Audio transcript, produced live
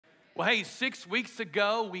Well, hey, 6 weeks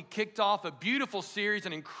ago, we kicked off a beautiful series,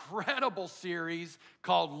 an incredible series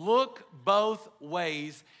called Look Both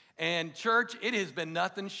Ways. And church, it has been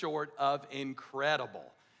nothing short of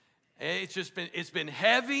incredible. It's been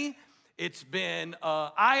heavy, it's been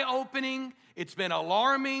eye-opening, it's been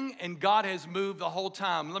alarming, and God has moved the whole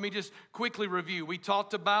time. Let me just quickly review. We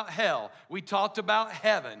talked about hell. We talked about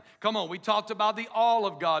heaven. Come on, we talked about the all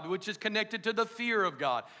of God, which is connected to the fear of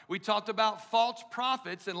God. We talked about false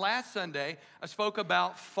prophets, and last Sunday, I spoke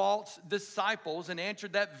about false disciples and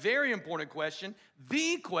answered that very important question,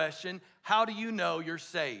 the question, how do you know you're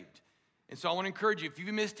saved? And so I want to encourage you, if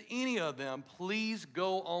you missed any of them, please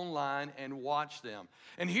go online and watch them.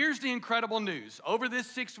 And here's the incredible news. Over this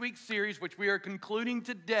 6-week series, which we are concluding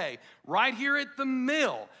today, right here at the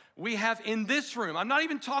Mill, we have in this room, I'm not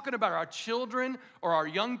even talking about our children or our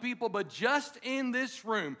young people, but just in this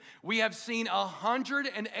room, we have seen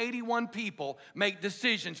 181 people make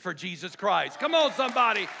decisions for Jesus Christ. Come on,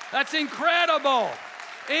 somebody. That's incredible.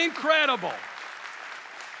 Incredible.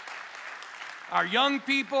 Our young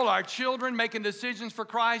people, our children making decisions for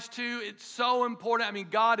Christ too. It's so important. I mean,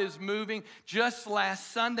 God is moving. Just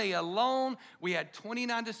last Sunday alone, we had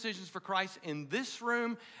 29 decisions for Christ in this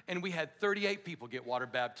room, and we had 38 people get water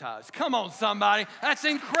baptized. Come on, somebody. That's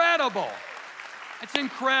incredible. It's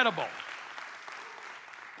incredible.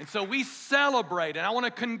 And so we celebrate, and I want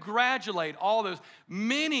to congratulate all those,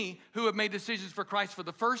 many who have made decisions for Christ for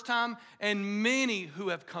the first time, and many who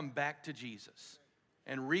have come back to Jesus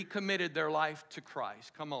and recommitted their life to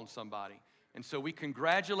Christ. Come on, somebody. And so we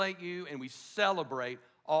congratulate you and we celebrate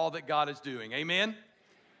all that God is doing. Amen?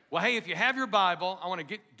 Well, hey, if you have your Bible, I want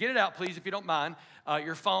to get it out, please, if you don't mind,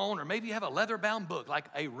 your phone, or maybe you have a leather-bound book, like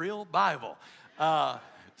a real Bible.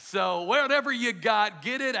 So whatever you got,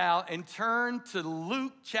 get it out and turn to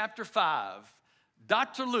Luke chapter 5.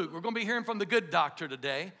 Dr. Luke, we're going to be hearing from the good doctor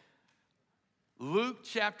today. Luke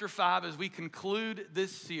chapter 5 as we conclude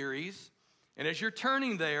this series. And as you're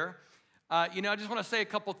turning there, I just want to say a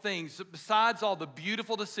couple things. Besides all the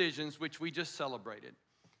beautiful decisions which we just celebrated,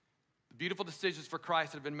 the beautiful decisions for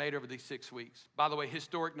Christ that have been made over these 6 weeks. By the way,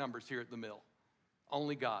 historic numbers here at the Mill.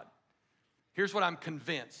 Only God. Here's what I'm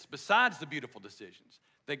convinced, besides the beautiful decisions,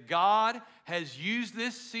 that God has used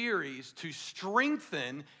this series to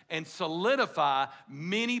strengthen and solidify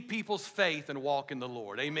many people's faith and walk in the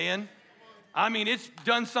Lord. Amen? I mean, it's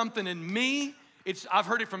done something in me. I've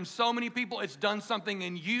heard it from so many people. It's done something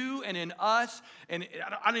in you and in us. And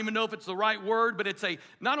I don't even know if it's the right word, but it's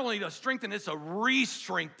not only a strengthening, it's a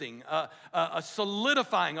re-strengthening, a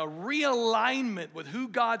solidifying, a realignment with who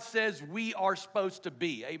God says we are supposed to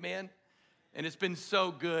be. Amen? And it's been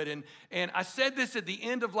so good. And I said this at the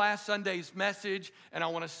end of last Sunday's message, and I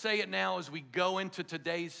want to say it now as we go into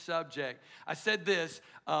today's subject. I said this,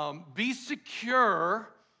 be secure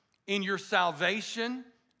in your salvation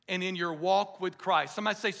and in your walk with Christ.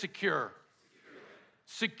 Somebody say secure.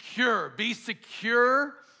 Secure. Be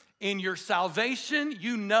secure in your salvation.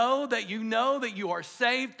 You know that you are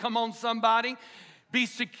saved. Come on, somebody. Be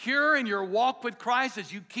secure in your walk with Christ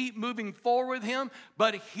as you keep moving forward with Him.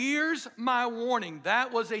 But here's my warning.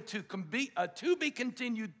 That was a to be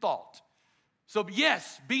continued thought. So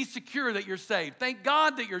yes, be secure that you're saved. Thank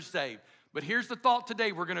God that you're saved. But here's the thought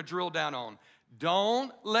today we're going to drill down on.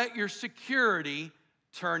 Don't let your security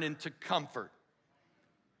turn into comfort,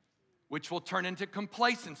 which will turn into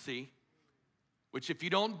complacency, which if you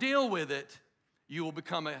don't deal with it, you will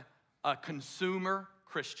become a consumer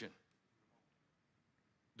Christian.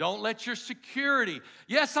 Don't let your security,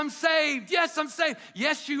 yes, I'm saved. Yes, I'm saved.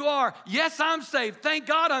 Yes, you are. Yes, I'm saved. Thank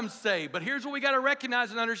God I'm saved. But here's what we got to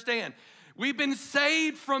recognize and understand. We've been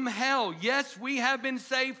saved from hell. Yes, we have been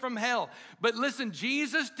saved from hell. But listen,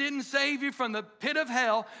 Jesus didn't save you from the pit of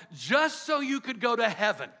hell just so you could go to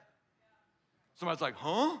heaven. Somebody's like,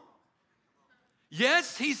 huh?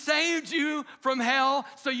 Yes, He saved you from hell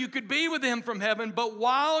so you could be with Him from heaven. But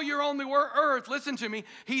while you're on the earth, listen to me,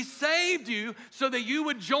 He saved you so that you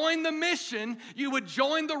would join the mission, you would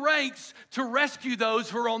join the ranks to rescue those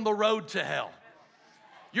who are on the road to hell.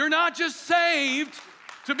 You're not just saved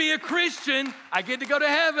to be a Christian, I get to go to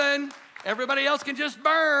heaven, everybody else can just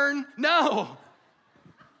burn. No.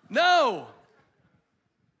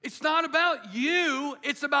 It's not about you,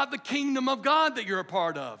 it's about the kingdom of God that you're a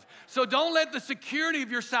part of. So don't let the security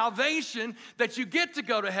of your salvation that you get to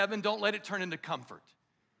go to heaven, don't let it turn into comfort.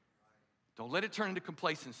 Don't let it turn into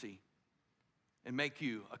complacency and make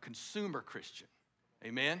you a consumer Christian.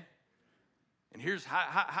 Amen? And here's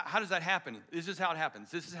how does that happen? This is how it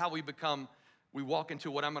happens. This is how we walk into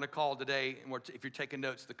what I'm going to call today, and if you're taking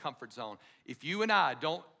notes, the comfort zone. If you and I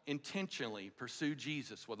don't intentionally pursue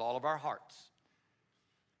Jesus with all of our hearts,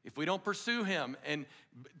 if we don't pursue him and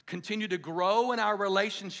continue to grow in our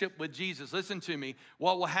relationship with Jesus, listen to me,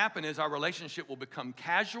 what will happen is our relationship will become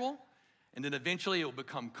casual, and then eventually it will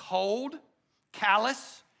become cold,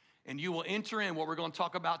 callous, and you will enter in what we're going to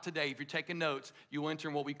talk about today. If you're taking notes, you will enter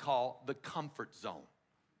in what we call the comfort zone.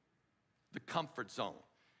 The comfort zone.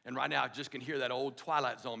 And right now, I just can hear that old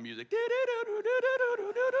Twilight Zone music.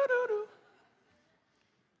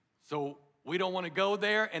 So we don't want to go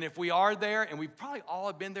there, and if we are there, and we've probably all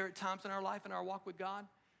have been there at times in our life, in our walk with God,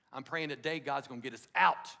 I'm praying today God's going to get us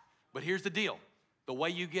out. But here's the deal. The way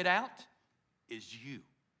you get out is you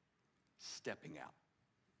stepping out.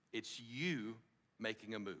 It's you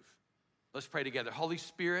making a move. Let's pray together. Holy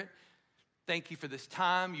Spirit, thank you for this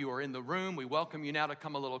time. You are in the room. We welcome you now to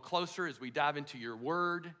come a little closer as we dive into your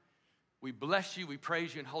word. We bless you. We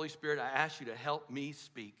praise you. And Holy Spirit, I ask you to help me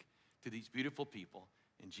speak to these beautiful people.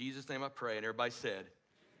 In Jesus' name I pray. And everybody said,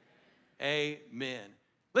 amen. Amen.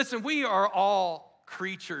 Listen, we are all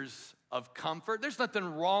creatures of comfort. There's nothing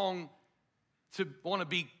wrong to want to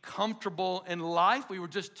be comfortable in life. We were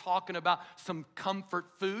just talking about some comfort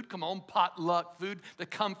food. Come on, potluck food, the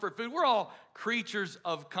comfort food. We're all creatures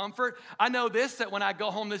of comfort. I know this, that when I go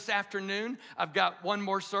home this afternoon, I've got one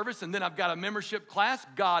more service, and then I've got a membership class.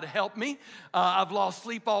 God help me. I've lost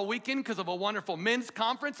sleep all weekend because of a wonderful men's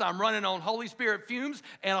conference. I'm running on Holy Spirit fumes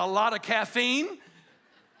and a lot of caffeine.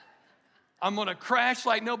 I'm going to crash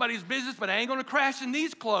like nobody's business, but I ain't going to crash in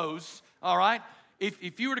these clothes, all right?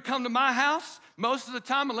 If you were to come to my house, most of the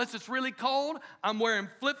time, unless it's really cold, I'm wearing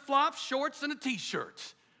flip-flops, shorts, and a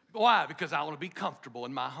T-shirt. Why? Because I want to be comfortable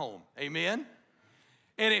in my home. Amen?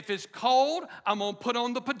 And if it's cold, I'm going to put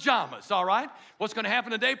on the pajamas, all right? What's going to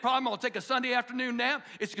happen today? Probably I'm going to take a Sunday afternoon nap.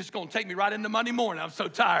 It's just going to take me right into Monday morning. I'm so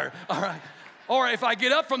tired, all right? Or if I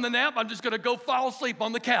get up from the nap, I'm just going to go fall asleep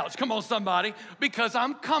on the couch. Come on, somebody. Because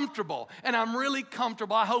I'm comfortable, and I'm really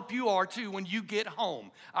comfortable. I hope you are, too, when you get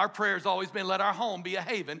home. Our prayer has always been, let our home be a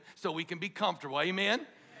haven so we can be comfortable. Amen?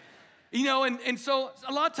 You know, and so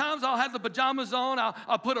a lot of times I'll have the pajamas on.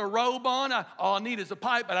 I'll put a robe on. All I need is a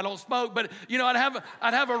pipe, but I don't smoke. But, you know, I'd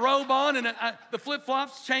have a robe on, and the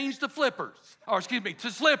flip-flops change to flippers. Or, excuse me,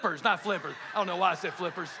 to slippers, not flippers. I don't know why I said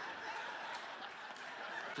flippers.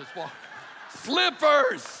 Just walk.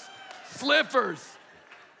 Slippers.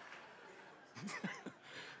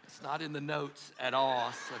 It's not in the notes at all.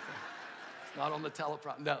 It's not on the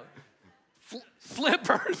teleprompter. No.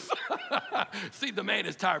 Slippers. See, the man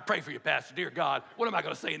is tired. Pray for you, Pastor. Dear God, what am I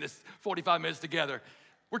going to say in this 45 minutes together?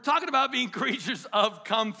 We're talking about being creatures of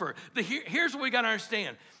comfort. Here's what we got to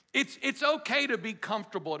understand. It's okay to be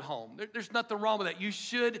comfortable at home. There's nothing wrong with that. You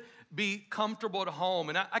should be comfortable at home.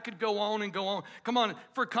 And I could go on and go on. Come on,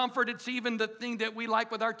 for comfort, it's even the thing that we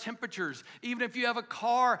like with our temperatures. Even if you have a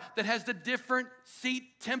car that has the different seat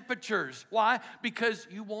temperatures. Why? Because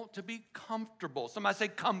you want to be comfortable. Somebody say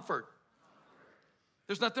comfort.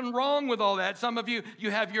 There's nothing wrong with all that. Some of you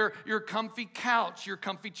have your comfy couch, your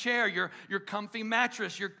comfy chair, your comfy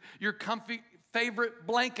mattress, your comfy favorite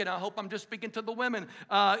blanket. I hope I'm just speaking to the women.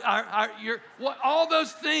 All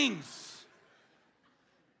those things.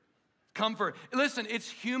 Comfort. Listen, it's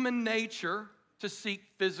human nature to seek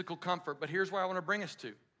physical comfort, but here's where I want to bring us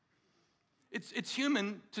to. It's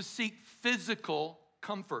human to seek physical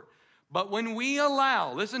comfort. But when we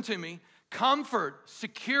allow, listen to me, comfort,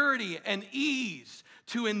 security, and ease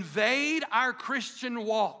to invade our Christian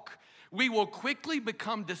walk, we will quickly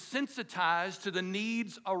become desensitized to the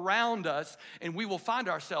needs around us, and we will find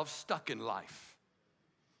ourselves stuck in life.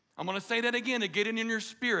 I'm going to say that again to get it in your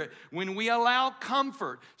spirit. When we allow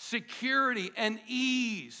comfort, security, and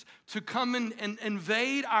ease to come in and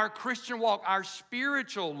invade our Christian walk, our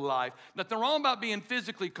spiritual life, nothing wrong about being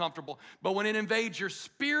physically comfortable, but when it invades your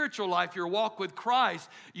spiritual life, your walk with Christ,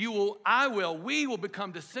 we will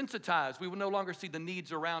become desensitized. We will no longer see the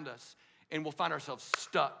needs around us, and we'll find ourselves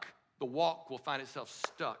stuck. The walk will find itself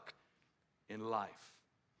stuck in life.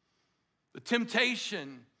 The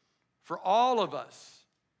temptation for all of us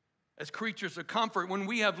as creatures of comfort, when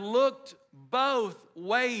we have looked both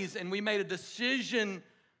ways and we made a decision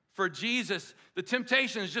for Jesus, the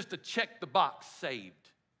temptation is just to check the box, saved,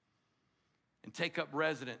 and take up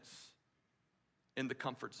residence in the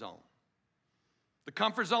comfort zone. The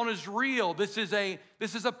comfort zone is real. This is a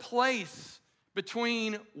place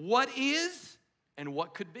between what is and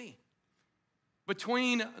what could be,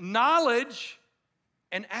 between knowledge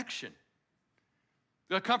and action.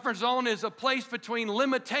 The comfort zone is a place between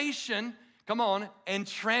limitation, and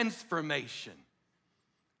transformation.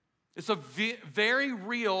 It's a very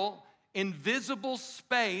real, invisible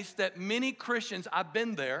space that many Christians, I've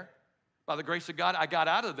been there, By the grace of God, I got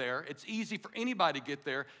out of there. It's easy for anybody to get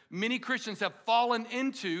there. Many Christians have fallen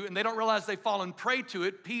into, and they don't realize they've fallen prey to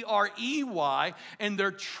it, P-R-E-Y, and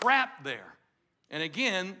they're trapped there. And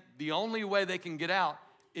again, the only way they can get out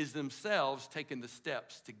is themselves taking the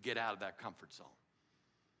steps to get out of that comfort zone.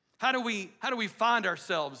 How do we find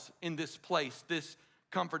ourselves in this place, this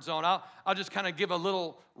comfort zone? I'll just kind of give a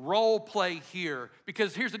little role play here,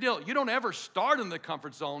 because here's the deal. You don't ever start in the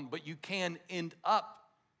comfort zone, but you can end up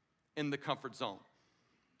in the comfort zone.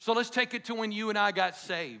 So let's take it to when you and I got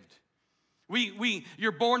saved.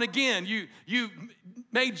 You're born again. You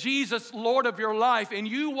made Jesus Lord of your life, and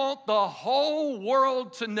you want the whole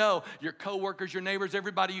world to know, your coworkers, your neighbors,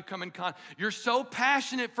 everybody you come in contact. You're so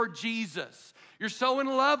passionate for Jesus. You're so in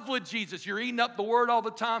love with Jesus. You're eating up the word all the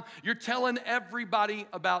time. You're telling everybody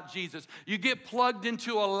about Jesus. You get plugged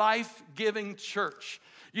into a life-giving church.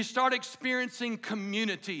 You start experiencing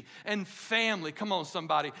community and family. Come on,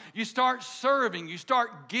 somebody. You start serving. You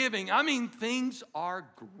start giving. I mean, things are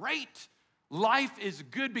great. Life is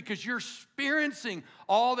good because you're experiencing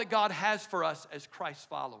all that God has for us as Christ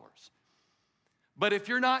followers. But if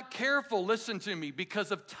you're not careful, listen to me,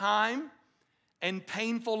 because of time and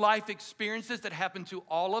painful life experiences that happen to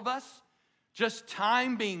all of us, just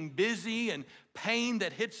time being busy and pain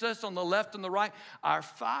that hits us on the left and the right, our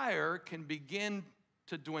fire can begin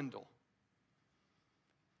to dwindle.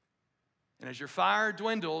 And as your fire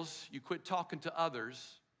dwindles, you quit talking to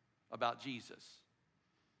others about Jesus.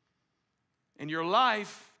 And your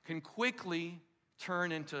life can quickly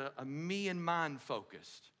turn into a me and mine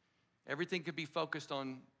focused. Everything could be focused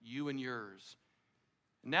on you and yours.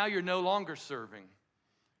 Now you're no longer serving.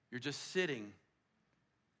 You're just sitting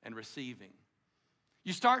and receiving.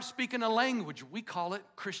 You start speaking a language. We call it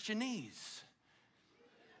Christianese.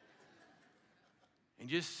 And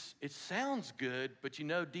just, it sounds good, but you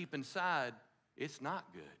know deep inside, it's not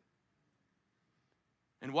good.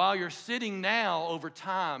 And while you're sitting now, over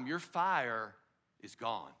time, your fire is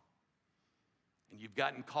gone. And you've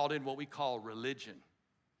gotten caught in what we call religion,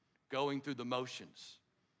 going through the motions.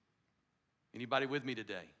 Anybody with me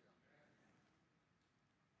today?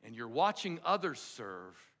 And you're watching others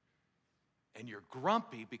serve, and you're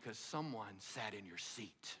grumpy because someone sat in your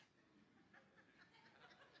seat.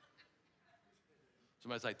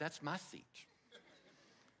 Somebody's like, that's my seat.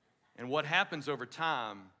 And what happens over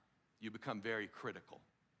time, you become very critical.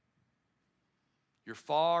 You're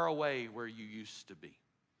far away where you used to be.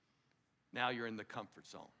 Now you're in the comfort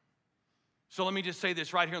zone. So let me just say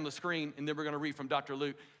this right here on the screen, and then we're going to read from Dr.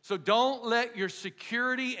 Luke. So don't let your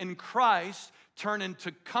security in Christ turn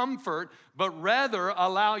into comfort, but rather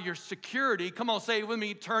allow your security, come on, say it with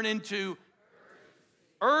me, turn into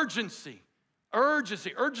urgency.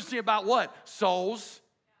 Urgency. Urgency about what? Souls.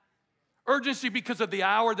 Urgency because of the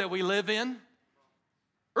hour that we live in.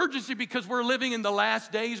 Urgency because we're living in the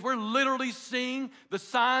last days. We're literally seeing the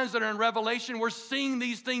signs that are in Revelation. We're seeing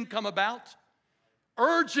these things come about.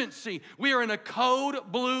 Urgency. We are in a code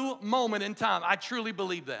blue moment in time. I truly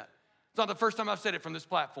believe that. It's not the first time I've said it from this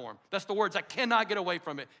platform. That's the words. I cannot get away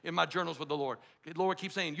from it in my journals with the Lord. The Lord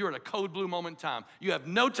keeps saying, you're in a code blue moment in time. You have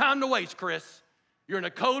no time to waste, Chris. You're in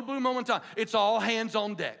a code blue moment in time. It's all hands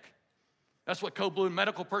on deck. That's what code blue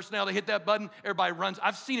medical personnel, they hit that button, everybody runs.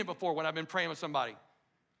 I've seen it before when I've been praying with somebody.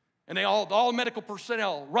 And all medical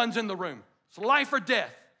personnel runs in the room. It's life or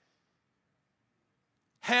death.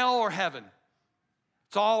 Hell or heaven.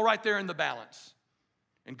 It's all right there in the balance.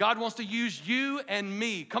 And God wants to use you and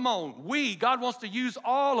me. Come on, God wants to use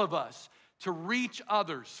all of us to reach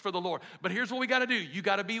others for the Lord. But here's what we got to do. You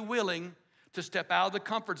got to be willing to step out of the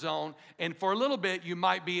comfort zone, and for a little bit, you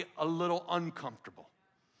might be a little uncomfortable.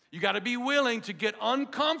 You got to be willing to get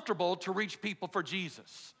uncomfortable to reach people for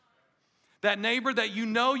Jesus. That neighbor that you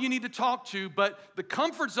know you need to talk to, but the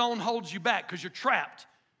comfort zone holds you back because you're trapped.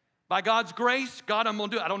 By God's grace, God, I'm going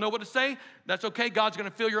to do it. I don't know what to say. That's okay. God's going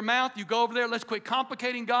to fill your mouth. You go over there. Let's quit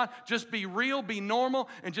complicating God. Just be real, be normal,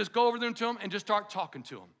 and just go over there to him and just start talking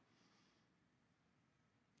to him.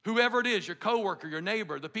 Whoever it is, your coworker, your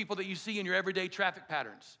neighbor, the people that you see in your everyday traffic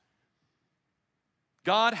patterns.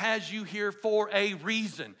 God has you here for a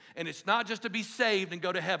reason, and it's not just to be saved and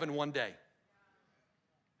go to heaven one day.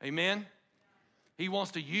 Amen? He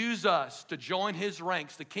wants to use us to join his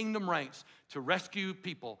ranks, the kingdom ranks, to rescue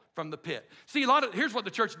people from the pit. See, here's what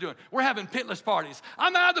the church is doing. We're having pitless parties.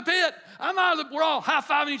 I'm out of the pit. We're all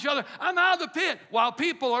high-fiving each other. I'm out of the pit, while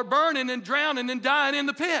people are burning and drowning and dying in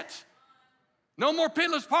the pit. No more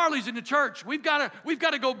pitless parties in the church. We've got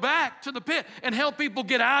to go back to the pit and help people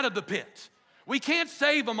get out of the pit. We can't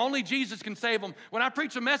save them. Only Jesus can save them. When I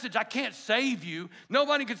preach a message, I can't save you.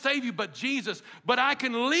 Nobody can save you but Jesus. But I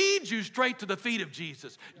can lead you straight to the feet of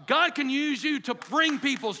Jesus. God can use you to bring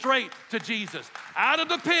people straight to Jesus. Out of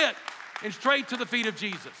the pit and straight to the feet of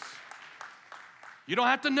Jesus. You don't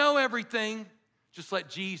have to know everything. Just let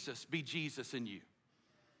Jesus be Jesus in you.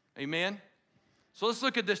 Amen? So let's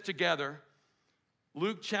look at this together.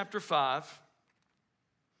 Luke chapter 5.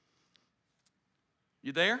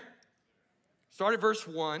 You there? Start at verse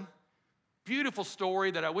 1. Beautiful story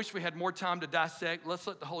that I wish we had more time to dissect. Let's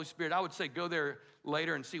let the Holy Spirit, I would say go there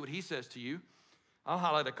later and see what he says to you. I'll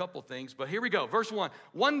highlight a couple things, but here we go. Verse 1.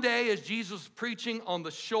 One day as Jesus was preaching on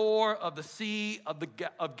the shore of the Sea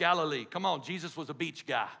of Galilee. Come on, Jesus was a beach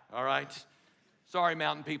guy, all right? Sorry,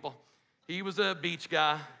 mountain people. He was a beach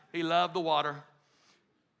guy. He loved the water.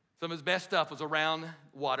 Some of his best stuff was around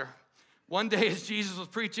water. One day as Jesus was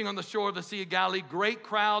preaching on the shore of the Sea of Galilee, great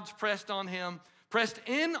crowds pressed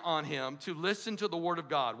in on him to listen to the word of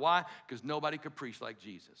God. Why? Because nobody could preach like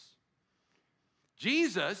Jesus.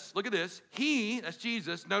 Jesus, look at this, that's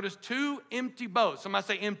Jesus, notice 2 empty boats. Somebody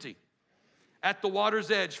say empty. At the water's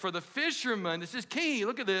edge. For the fishermen, this is key,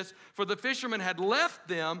 look at this, for the fishermen had left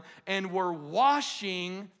them and were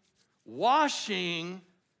washing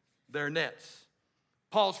their nets.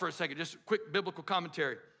 Pause for a second, just a quick biblical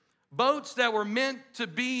commentary. Boats that were meant to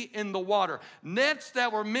be in the water. Nets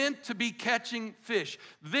that were meant to be catching fish.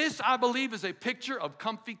 This, I believe, is a picture of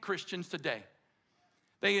comfy Christians today.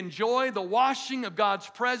 They enjoy the washing of God's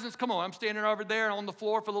presence. Come on, I'm standing over there on the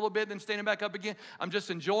floor for a little bit, then standing back up again. I'm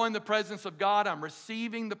just enjoying the presence of God. I'm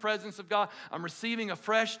receiving the presence of God. I'm receiving a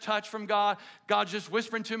fresh touch from God. God's just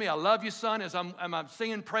whispering to me, I love you, son, as I'm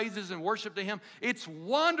singing praises and worship to him. It's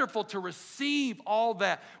wonderful to receive all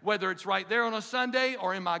that, whether it's right there on a Sunday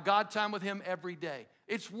or in my God time with him every day.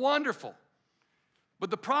 It's wonderful.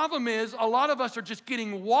 But the problem is, a lot of us are just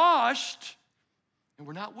getting washed and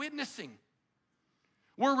we're not witnessing.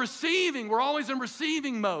 We're receiving. We're always in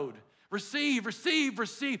receiving mode. Receive, receive,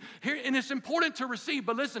 receive. Here, and it's important to receive,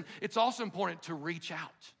 but listen, it's also important to reach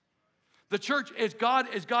out. The church, as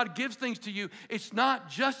God gives things to you, it's not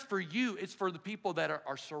just for you, it's for the people that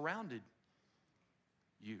are surrounded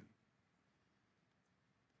you.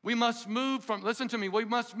 We must move from, listen to me, we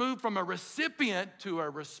must move from a recipient to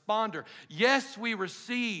a responder. Yes, we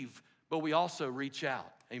receive, but we also reach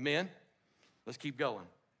out. Amen? Let's keep going.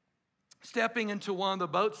 Stepping into one of the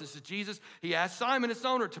boats, this is Jesus, he asked Simon, its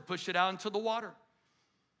owner, to push it out into the water.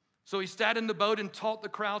 So he sat in the boat and taught the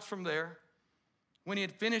crowds from there. When he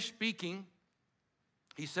had finished speaking,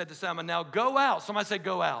 he said to Simon, now go out. Somebody say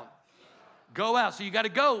go out. Go out. So you got to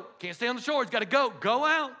go. Can't stay on the shore. It's got to go. Go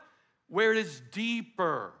out where it is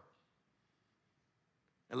deeper.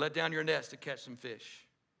 And let down your nets to catch some fish.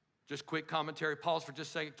 Just quick commentary. Pause for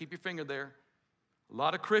just a second. Keep your finger there. A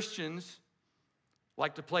lot of Christians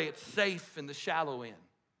like to play it safe in the shallow end.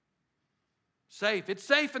 Safe. It's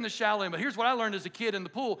safe in the shallow end. But here's what I learned as a kid in the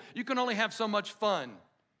pool. You can only have so much fun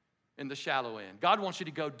in the shallow end. God wants you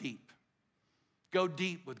to go deep. Go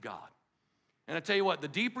deep with God. And I tell you what, the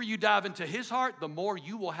deeper you dive into his heart, the more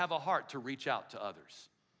you will have a heart to reach out to others.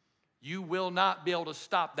 You will not be able to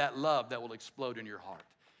stop that love that will explode in your heart.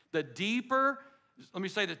 The deeper, let me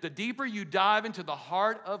say this, the deeper you dive into the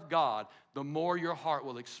heart of God, the more your heart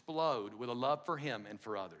will explode with a love for him and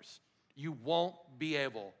for others. You won't be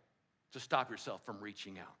able to stop yourself from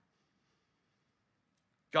reaching out.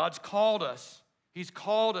 God's called us. He's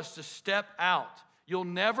called us to step out. You'll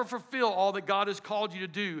never fulfill all that God has called you to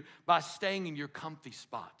do by staying in your comfy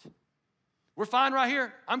spot. We're fine right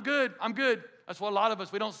here. I'm good. I'm good. That's what a lot of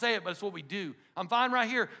us, we don't say it, but it's what we do. I'm fine right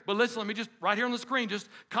here. But listen, let me just, right here on the screen, just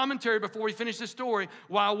commentary before we finish this story.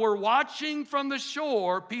 While we're watching from the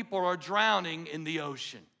shore, people are drowning in the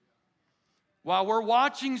ocean. While we're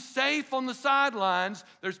watching safe on the sidelines,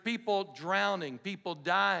 there's people drowning, people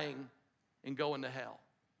dying and going to hell.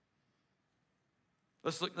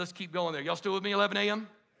 Let's keep going there. Y'all still with me, 11 a.m.?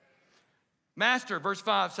 Master, verse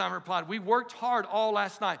 5, Simon replied, we worked hard all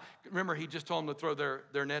last night. Remember, he just told them to throw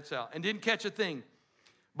their nets out and didn't catch a thing.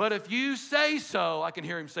 But if you say so, I can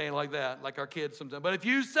hear him saying like that, like our kids sometimes. But if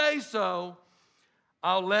you say so,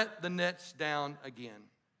 I'll let the nets down again.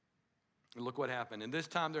 And look what happened. And this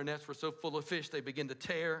time their nets were so full of fish, they began to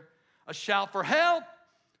tear. A shout for help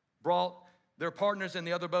brought their partners in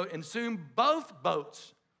the other boat. And soon both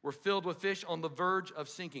boats were filled with fish on the verge of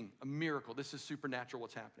sinking. A miracle. This is supernatural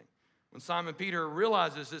what's happening. When Simon Peter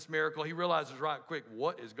realizes this miracle, he realizes right quick,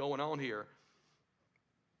 what is going on here?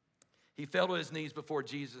 He fell to his knees before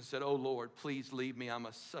Jesus and said, oh, Lord, please leave me. I'm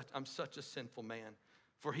such a sinful man.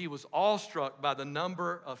 For he was awestruck by the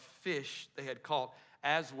number of fish they had caught,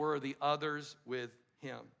 as were the others with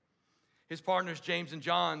him. His partners, James and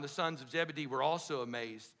John, the sons of Zebedee, were also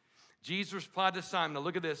amazed. Jesus replied to Simon. Now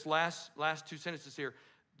look at this, last two sentences here.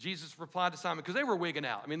 Jesus replied to Simon, because they were wigging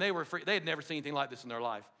out. I mean, they had never seen anything like this in their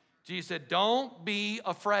life. Jesus said, don't be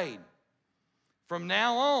afraid. From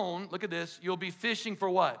now on, look at this, you'll be fishing for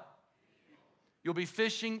what? You'll be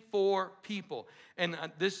fishing for people. And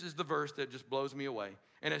this is the verse that just blows me away.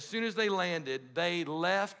 And as soon as they landed, they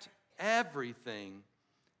left everything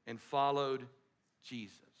and followed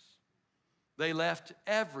Jesus. They left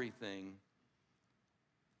everything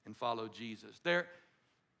and followed Jesus.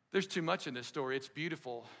 There's too much in this story. It's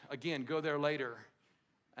beautiful. Again, go there later.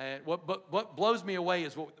 And what blows me away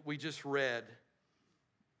is what we just read.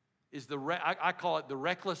 Is I call it the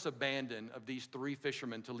reckless abandon of these three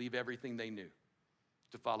fishermen to leave everything they knew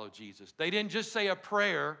to follow Jesus. They didn't just say a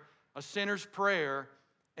prayer, a sinner's prayer,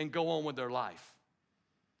 and go on with their life.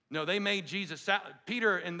 No, they made Jesus,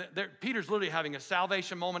 Peter's literally having a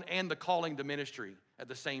salvation moment and the calling to ministry at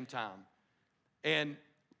the same time. And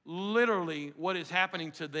literally what is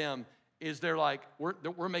happening to them is they're like,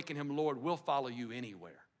 we're making him Lord, we'll follow you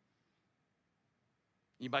anywhere.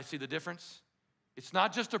 Anybody see the difference? It's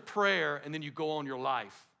not just a prayer and then you go on your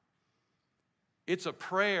life. It's a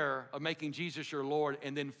prayer of making Jesus your Lord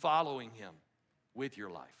and then following him with your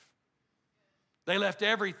life. They left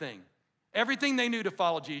everything they knew to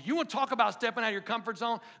follow Jesus. You want to talk about stepping out of your comfort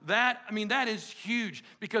zone? That is huge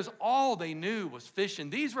because all they knew was fishing.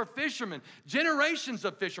 These were fishermen, generations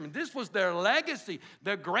of fishermen. This was their legacy.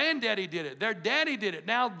 Their granddaddy did it. Their daddy did it.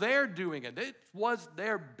 Now they're doing it. It was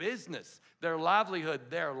their business, their livelihood,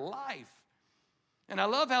 their life. And I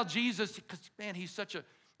love how Jesus, because man, he's such an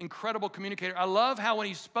incredible communicator. I love how when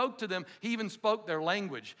he spoke to them, he even spoke their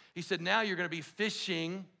language. He said, now you're going to be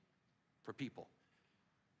fishing for people.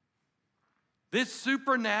 This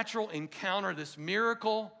supernatural encounter, this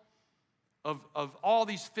miracle of all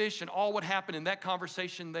these fish and all what happened in that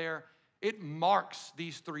conversation there, it marks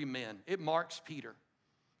these three men. It marks Peter,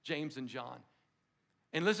 James, and John.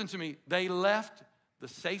 And listen to me, they left the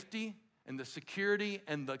safety and the security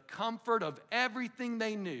and the comfort of everything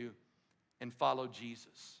they knew and followed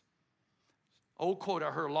Jesus. Old quote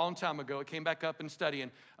I heard a long time ago, it came back up in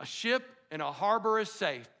studying, a ship in a harbor is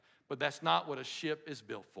safe, but that's not what a ship is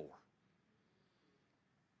built for.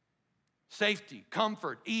 Safety,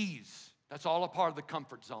 comfort, ease, that's all a part of the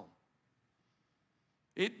comfort zone.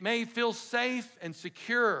 It may feel safe and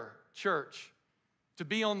secure, church, to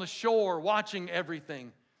be on the shore watching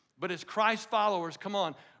everything, but as Christ followers, come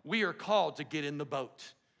on, we are called to get in the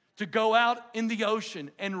boat, to go out in the ocean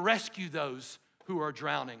and rescue those who are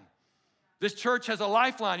drowning. This church has a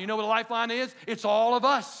lifeline. You know what a lifeline is? It's all of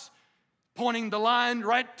us pointing the line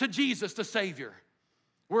right to Jesus, the Savior.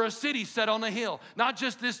 We're a city set on a hill. Not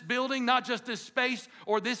just this building, not just this space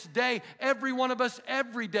or this day. Every one of us,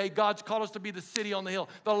 every day, God's called us to be the city on the hill,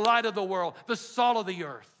 the light of the world, the salt of the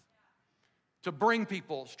earth, to bring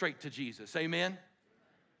people straight to Jesus. Amen?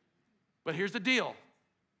 But here's the deal,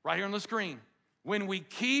 right here on the screen. When we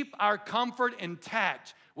keep our comfort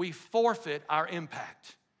intact, we forfeit our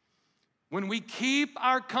impact. When we keep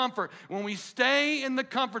our comfort, when we stay in the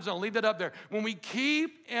comfort zone, leave that up there. When we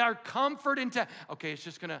keep our comfort intact, okay, it's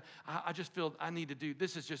just gonna, I just feel I need to do,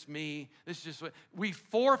 this is just me, this is just what, we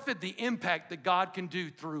forfeit the impact that God can do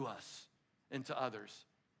through us and to others.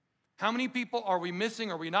 How many people are we missing,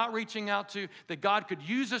 are we not reaching out to, that God could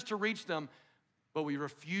use us to reach them, but we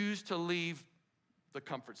refuse to leave the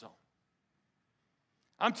comfort zone?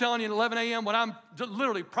 I'm telling you at 11 a.m. when I'm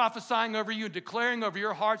literally prophesying over you, declaring over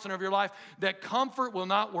your hearts and over your life that comfort will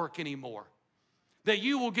not work anymore. That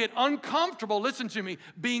you will get uncomfortable, listen to me,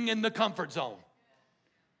 being in the comfort zone.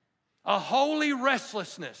 A holy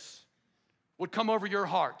restlessness would come over your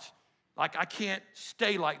heart. Like, I can't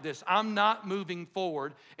stay like this. I'm not moving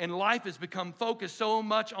forward. And life has become focused so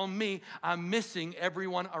much on me, I'm missing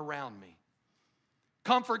everyone around me.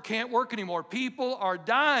 Comfort can't work anymore. People are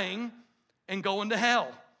dying and going to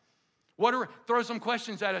hell. Throw some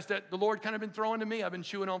questions at us that the Lord kind of been throwing to me. I've been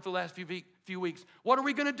chewing on for the last few weeks. What are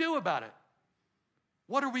we going to do about it?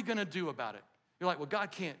 What are we going to do about it? You're like, well,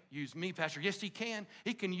 God can't use me, Pastor. Yes, he can.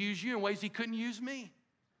 He can use you in ways he couldn't use me.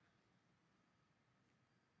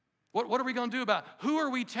 What are we going to do about it? Who are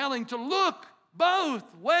we telling to look both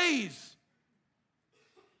ways?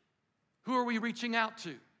 Who are we reaching out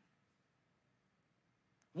to?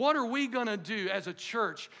 What are we going to do as a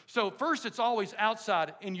church? So first, it's always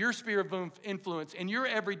outside in your sphere of influence, in your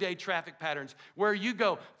everyday traffic patterns, where you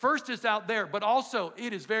go. First, it's out there, but also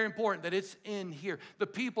it is very important that it's in here. The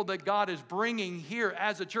people that God is bringing here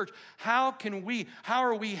as a church. How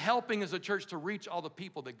are we helping as a church to reach all the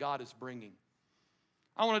people that God is bringing?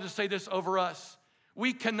 I wanted to say this over us.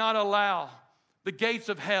 We cannot allow the gates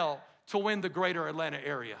of hell to win the greater Atlanta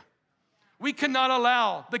area. We cannot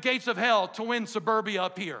allow the gates of hell to win suburbia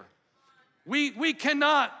up here. We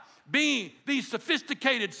cannot be these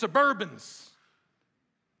sophisticated suburbans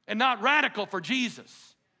and not radical for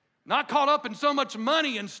Jesus. Not caught up in so much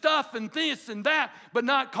money and stuff and this and that, but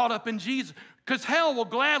not caught up in Jesus. Because hell will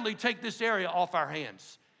gladly take this area off our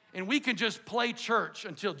hands. And we can just play church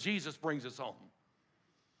until Jesus brings us home.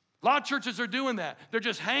 A lot of churches are doing that. They're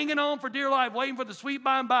just hanging on for dear life, waiting for the sweet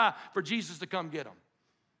by and by for Jesus to come get them.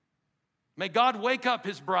 May God wake up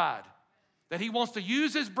his bride, that he wants to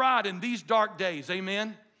use his bride in these dark days,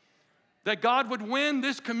 amen? That God would win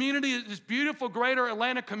this community, this beautiful greater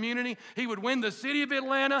Atlanta community. He would win the city of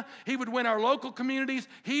Atlanta. He would win our local communities.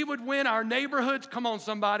 He would win our neighborhoods, come on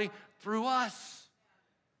somebody, through us.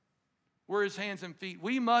 We're his hands and feet.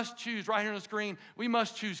 We must choose, right here on the screen, we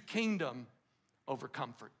must choose kingdom over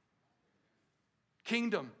comfort.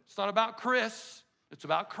 Kingdom. It's not about Chris. It's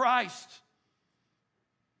about Christ.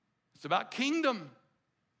 It's about kingdom.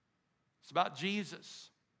 It's about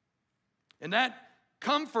Jesus. And that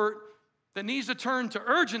comfort that needs to turn to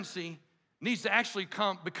urgency needs to actually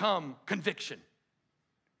become conviction.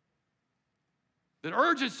 The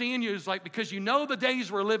urgency in you is like, because you know the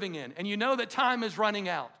days we're living in and you know that time is running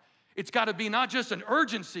out. It's got to be not just an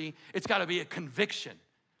urgency, it's got to be a conviction.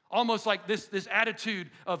 Almost like this attitude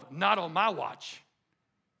of not on my watch.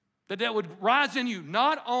 That would rise in you,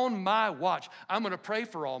 not on my watch. I'm going to pray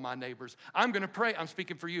for all my neighbors. I'm going to pray. I'm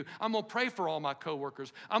speaking for you. I'm going to pray for all my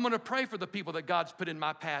coworkers. I'm going to pray for the people that God's put in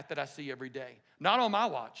my path that I see every day. Not on my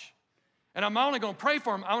watch. And I'm not only going to pray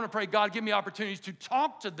for them, I want to pray, God, give me opportunities to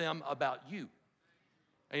talk to them about you.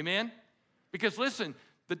 Amen? Because listen,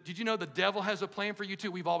 did you know the devil has a plan for you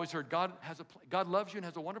too? We've always heard God loves you and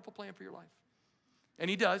has a wonderful plan for your life. And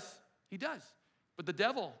he does. He does. But the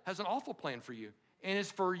devil has an awful plan for you. And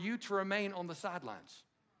it's for you to remain on the sidelines,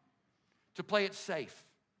 to play it safe,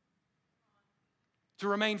 to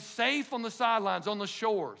remain safe on the sidelines, on the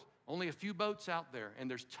shores. Only a few boats out there, and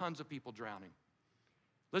there's tons of people drowning.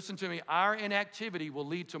 Listen to me, our inactivity will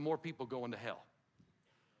lead to more people going to hell.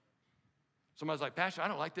 Somebody's like, Pastor, I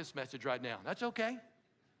don't like this message right now. That's okay.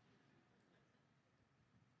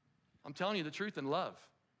 I'm telling you the truth in love.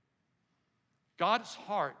 God's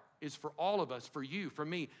heart is for all of us, for you, for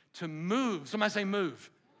me, to move. Somebody say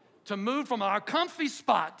move. To move from our comfy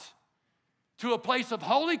spot to a place of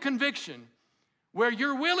holy conviction where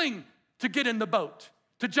you're willing to get in the boat,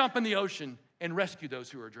 to jump in the ocean and rescue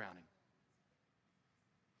those who are drowning.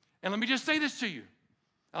 And let me just say this to you.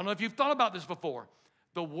 I don't know if you've thought about this before.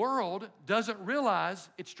 The world doesn't realize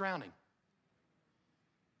it's drowning.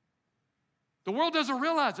 The world doesn't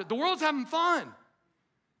realize it. The world's having fun.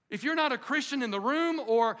 If you're not a Christian in the room,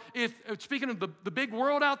 or if, speaking of the big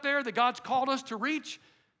world out there that God's called us to reach,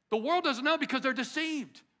 the world doesn't know because they're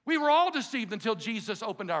deceived. We were all deceived until Jesus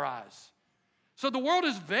opened our eyes. So the world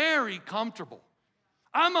is very comfortable.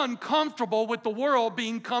 I'm uncomfortable with the world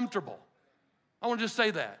being comfortable. I want to just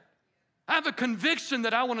say that. I have a conviction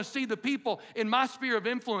that I want to see the people in my sphere of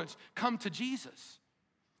influence come to Jesus.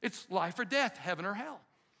 It's life or death, heaven or hell.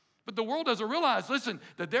 But the world doesn't realize, listen,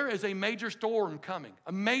 that there is a major storm coming,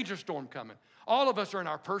 a major storm coming. All of us are in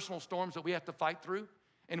our personal storms that we have to fight through,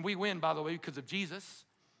 and we win, by the way, because of Jesus.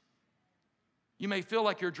 You may feel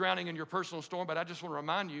like you're drowning in your personal storm, but I just want to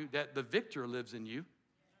remind you that the victor lives in you.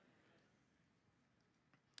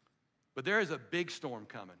 But there is a big storm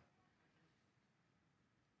coming.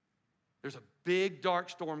 There's a big,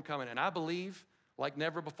 dark storm coming, and I believe, like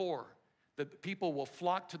never before, that people will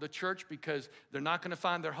flock to the church because they're not going to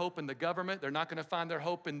find their hope in the government. They're not going to find their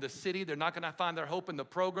hope in the city. They're not going to find their hope in the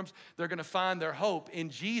programs. They're going to find their hope in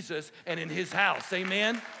Jesus and in his house.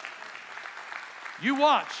 Amen? You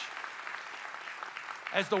watch.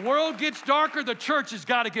 As the world gets darker, the church has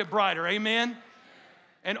got to get brighter. Amen?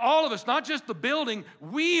 And all of us, not just the building,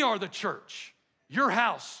 we are the church. Your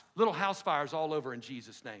house, little house fires all over in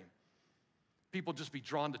Jesus' name. People just be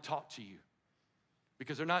drawn to talk to you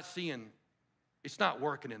because they're not seeing. It's not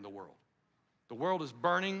working in the world. The world is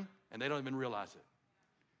burning, and they don't even realize it.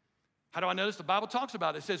 How do I know this? The Bible talks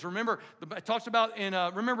about it. It says, remember, it talks about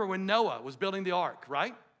remember when Noah was building the ark,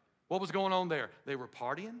 right? What was going on there? They were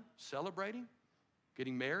partying, celebrating,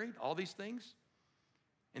 getting married, all these things.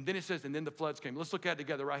 And then it says, and then the floods came. Let's look at it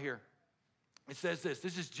together right here. It says this.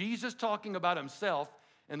 This is Jesus talking about himself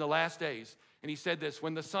in the last days. And he said this,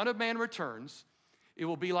 when the Son of Man returns, it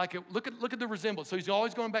will be like, look at the resemblance. So he's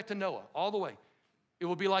always going back to Noah, all the way. It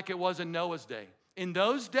will be like it was in Noah's day. In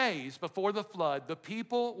those days before the flood, the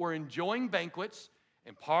people were enjoying banquets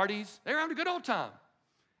and parties. They were having a good old time.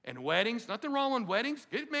 And weddings, nothing wrong with weddings,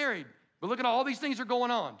 get married. But look at all these things are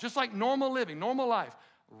going on, just like normal living, normal life,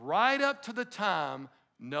 right up to the time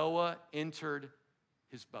Noah entered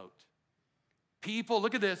his boat. People,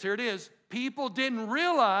 look at this, here it is. People didn't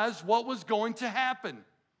realize what was going to happen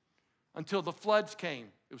until the floods came.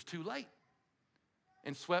 It was too late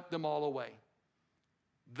and swept them all away.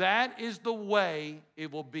 That is the way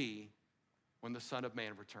it will be when the Son of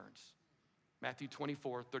Man returns. Matthew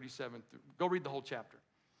 24, 37. Go read the whole chapter.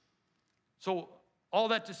 So all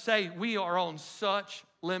that to say, we are on such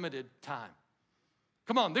limited time.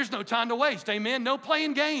 Come on, there's no time to waste, amen? No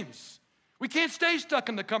playing games. We can't stay stuck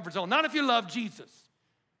in the comfort zone, not if you love Jesus.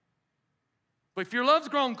 But if your love's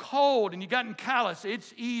grown cold and you've gotten callous,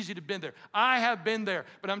 it's easy to be there. I have been there.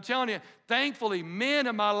 But I'm telling you, thankfully, men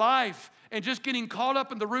in my life and just getting caught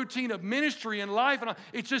up in the routine of ministry and life, and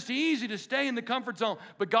it's just easy to stay in the comfort zone.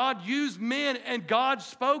 But God used men and God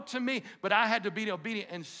spoke to me, but I had to be obedient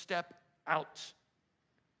and step out.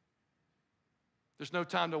 There's no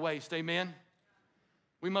time to waste, amen?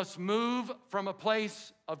 We must move from a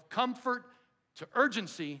place of comfort to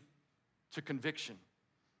urgency to conviction.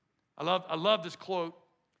 I love this quote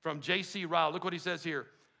from J.C. Ryle. Look what he says here.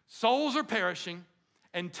 Souls are perishing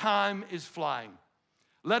and time is flying.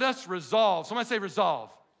 Let us resolve. Somebody say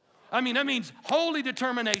resolve. I mean, that means holy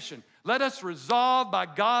determination. Let us resolve by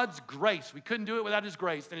God's grace. We couldn't do it without His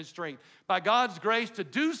grace and His strength. By God's grace to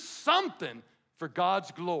do something for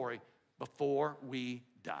God's glory before we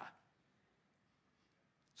die.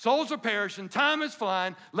 Souls are perishing, time is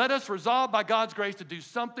flying. Let us resolve by God's grace to do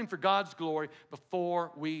something for God's glory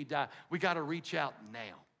before we die. We got to reach out now.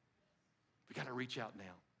 We got to reach out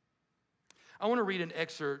now. I want to read an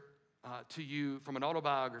excerpt to you from an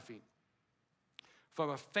autobiography from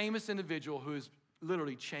a famous individual who has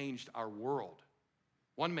literally changed our world.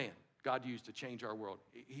 One man God used to change our world.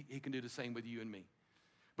 He can do the same with you and me.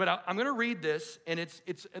 But I'm going to read this, and it's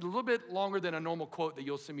a little bit longer than a normal quote that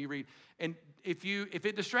you'll see me read. And if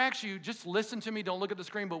it distracts you, just listen to me. Don't look at the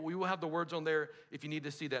screen, but we will have the words on there if you need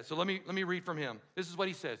to see that. So let me read from him. This is what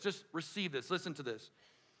he says. Just receive this. Listen to this.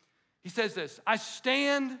 He says this. I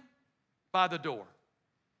stand by the door.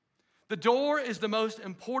 The door is the most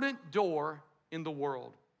important door in the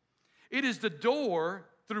world. It is the door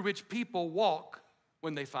through which people walk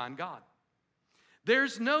when they find God.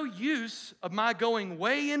 There's no use of my going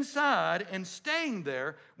way inside and staying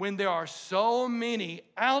there when there are so many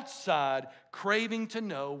outside craving to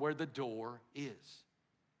know where the door is.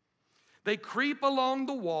 They creep along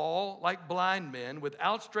the wall like blind men with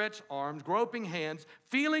outstretched arms, groping hands,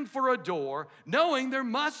 feeling for a door, knowing there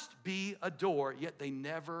must be a door, yet they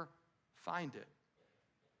never find it.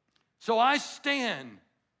 So I stand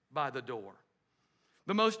by the door.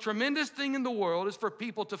 The most tremendous thing in the world is for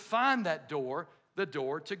people to find that door, the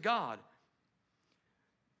door to God.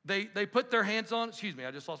 They put their hands on,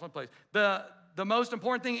 I just lost my place. The most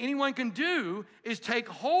important thing anyone can do is take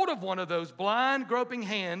hold of one of those blind, groping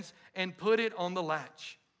hands and put it on the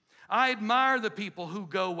latch. I admire the people who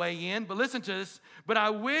go way in, but listen to this, but I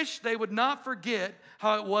wish they would not forget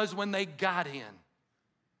how it was when they got in.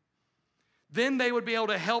 Then they would be able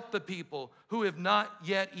to help the people who have not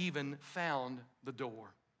yet even found the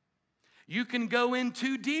door. You can go in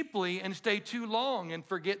too deeply and stay too long and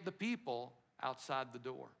forget the people outside the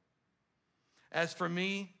door. As for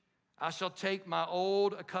me, I shall take my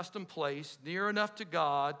old accustomed place near enough to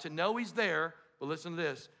God to know He's there, but listen to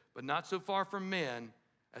this, but not so far from men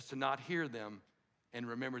as to not hear them and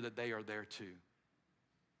remember that they are there too.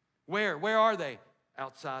 Where are they?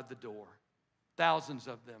 Outside the door. Thousands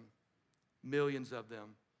of them, millions of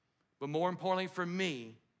them. But more importantly for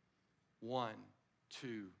me, 1,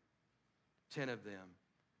 2, 10 of them,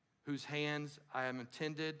 whose hands I am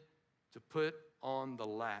intended to put on the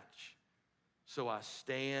latch. So I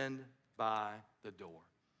stand by the door.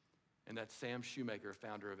 And that's Sam Shoemaker,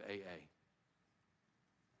 founder of AA.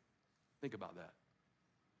 Think about that.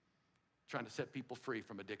 Trying to set people free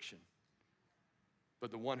from addiction.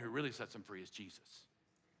 But the one who really sets them free is Jesus.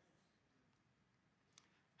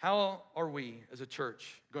 How are we as a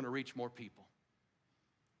church going to reach more people?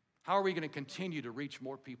 How are we going to continue to reach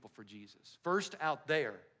more people for Jesus? First out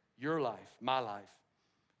there, your life, my life,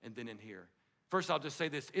 and then in here. First, I'll just say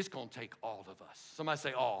this, it's going to take all of us. Somebody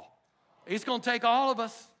say all. It's going to take all of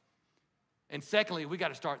us. And secondly, we got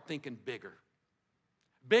to start thinking bigger.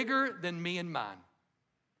 Bigger than me and mine.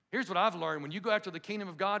 Here's what I've learned. When you go after the kingdom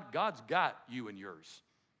of God, God's got you and yours.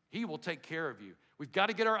 He will take care of you. We've got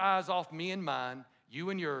to get our eyes off me and mine, you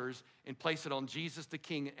and yours, and place it on Jesus the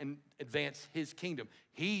King and advance His kingdom.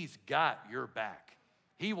 He's got your back.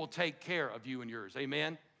 He will take care of you and yours.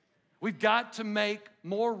 Amen? We've got to make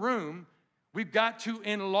more room We've got to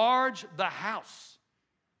enlarge the house.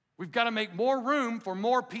 We've got to make more room for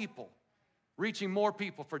more people, reaching more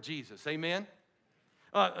people for Jesus. Amen?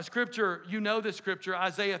 A scripture, you know this scripture,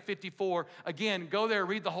 Isaiah 54. Again, go there,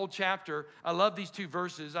 read the whole chapter. I love these two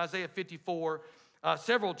verses, Isaiah 54.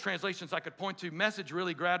 Several translations I could point to. Message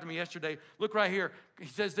really grabbed me yesterday. Look right here. He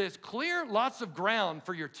says this, clear lots of ground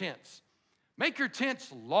for your tents. Make your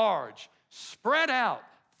tents large, spread out,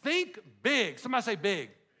 think big. Somebody say big.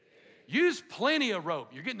 Use plenty of rope.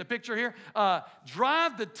 You're getting the picture here?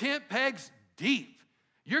 Drive the tent pegs deep.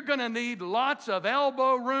 You're going to need lots of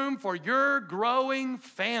elbow room for your growing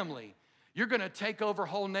family. You're going to take over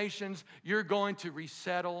whole nations. You're going to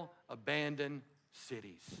resettle abandoned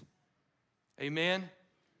cities. Amen?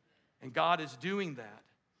 And God is doing that.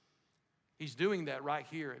 He's doing that right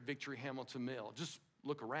here at Victory Hamilton Mill. Just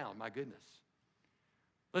look around, my goodness.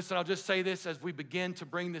 Listen, I'll just say this as we begin to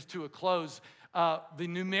bring this to a close. The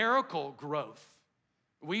numerical growth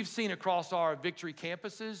we've seen across our Victory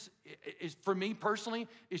campuses, for me personally,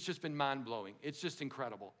 it's just been mind-blowing. It's just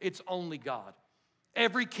incredible. It's only God.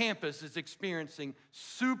 Every campus is experiencing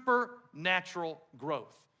supernatural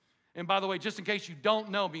growth. And by the way, just in case you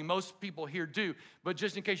don't know me, most people here do, but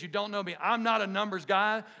just in case you don't know me, I'm not a numbers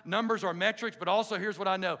guy. Numbers are metrics, but also here's what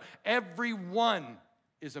I know. Everyone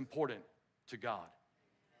is important to God.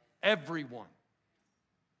 Everyone.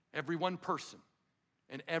 Every one person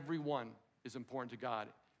and everyone is important to God.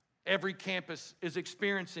 Every campus is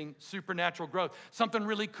experiencing supernatural growth. Something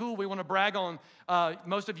really cool we want to brag on.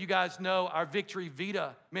 Most of you guys know our Victory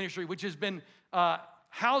Vita ministry, which has been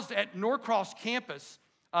housed at Norcross campus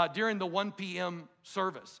during the 1 p.m.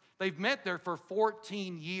 service. They've met there for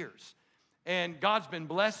 14 years. And God's been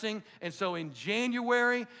blessing. And so in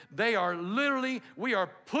January, we are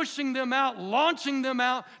pushing them out, launching them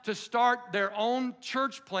out to start their own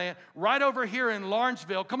church plant right over here in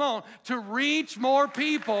Lawrenceville. Come on, to reach more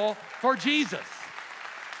people for Jesus.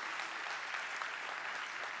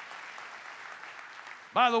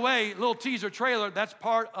 By the way, little teaser trailer, that's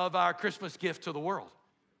part of our Christmas gift to the world.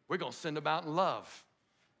 We're going to send them out in love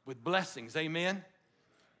with blessings. Amen?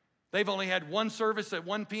 They've only had one service at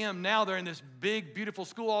 1 p.m. Now they're in this big, beautiful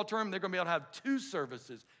school auditorium. They're going to be able to have 2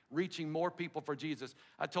 services, reaching more people for Jesus.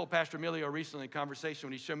 I told Pastor Emilio recently in conversation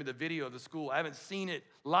when he showed me the video of the school. I haven't seen it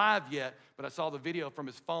live yet, but I saw the video from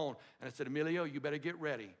his phone. And I said, Emilio, you better get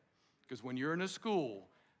ready. Because when you're in a school,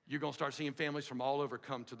 you're going to start seeing families from all over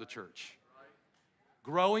come to the church.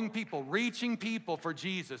 Growing people, reaching people for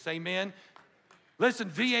Jesus. Amen.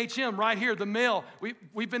 Listen, VHM right here, the mill,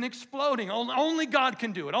 we've been exploding. Only God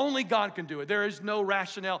can do it. Only God can do it. There is no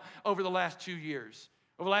rationale over the last 2 years.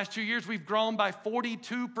 Over the last 2 years, we've grown by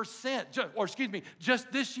 42%.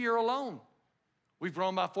 Just this year alone, we've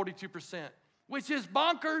grown by 42%, which is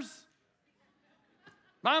bonkers.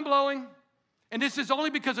 Mind-blowing. And this is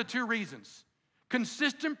only because of 2 reasons.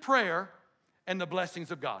 Consistent prayer and the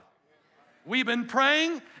blessings of God. We've been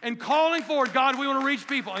praying and calling forward, God, we want to reach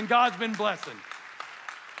people, and God's been blessing.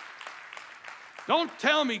 Don't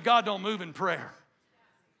tell me God don't move in prayer.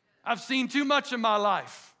 I've seen too much in my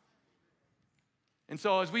life. And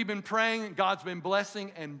so as we've been praying, God's been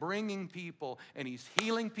blessing and bringing people, and He's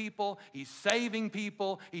healing people, He's saving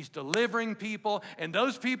people, He's delivering people, and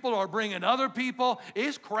those people are bringing other people.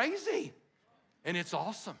 It's crazy, and it's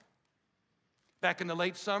awesome. Back in the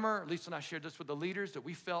late summer, Lisa and I shared this with the leaders, that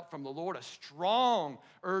we felt from the Lord a strong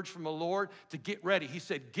urge from the Lord to get ready. He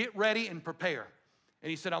said, get ready and prepare. And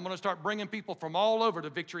He said, I'm going to start bringing people from all over to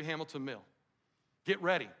Victory Hamilton Mill. Get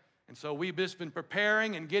ready. And so we've just been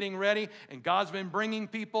preparing and getting ready, and God's been bringing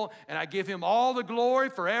people, and I give Him all the glory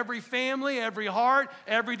for every family, every heart,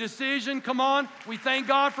 every decision. Come on, we thank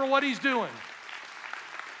God for what He's doing.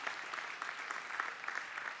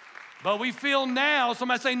 But we feel now,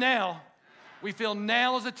 somebody say now, we feel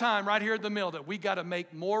now is the time right here at the mill that we got to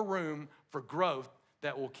make more room for growth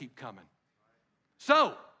that will keep coming.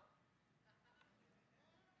 So,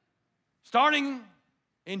 starting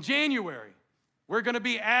in January, we're going to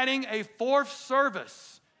be adding a 4th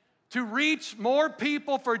service to reach more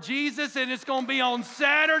people for Jesus, and it's going to be on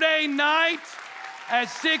Saturday night at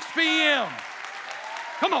 6 p.m.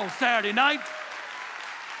 Come on, Saturday night.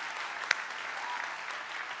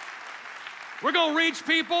 We're going to reach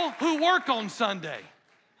people who work on Sunday.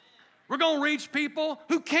 We're going to reach people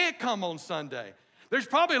who can't come on Sunday. There's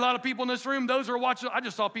probably a lot of people in this room, those who are watching. I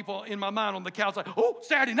just saw people in my mind on the couch like, oh,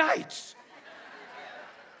 Saturday nights.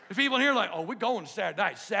 There's people in here like, oh, we're going Saturday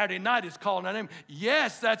night. Saturday night is calling our name.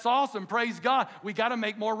 Yes, that's awesome. Praise God. We got to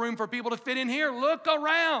make more room for people to fit in here. Look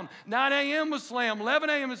around. 9 a.m. was slammed.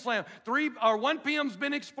 11 a.m. was slammed. 1 p.m.'s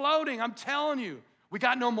been exploding. I'm telling you, we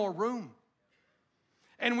got no more room.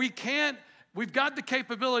 And we can't We've got the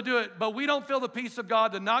capability to do it, but we don't feel the peace of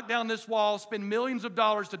God to knock down this wall, spend millions of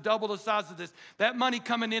dollars to double the size of this. That money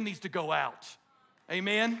coming in needs to go out.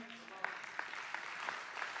 Amen?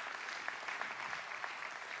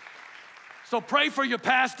 So pray for your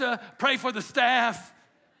pastor, pray for the staff,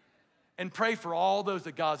 and pray for all those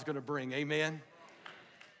that God's going to bring. Amen?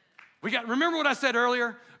 Remember what I said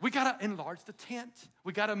earlier? We got to enlarge the tent.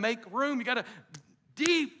 We got to make room. You got to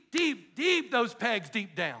deep those pegs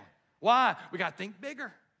deep down. Why? We got to think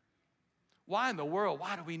bigger. Why in the world?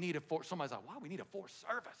 Why do we need a fourth? Somebody's like, why do we need a fourth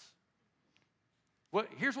service? Well,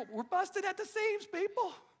 here's what we're busted at the seams,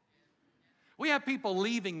 people. We have people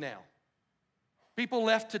leaving now. People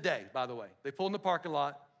left today, by the way. They pulled in the parking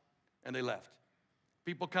lot and they left.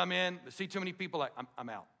 People come in, they see too many people, like, I'm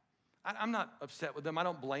out. I'm not upset with them. I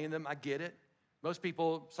don't blame them. I get it. Most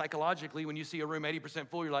people, psychologically, when you see a room 80%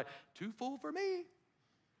 full, you're like, too full for me.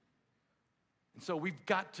 And so we've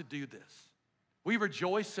got to do this. We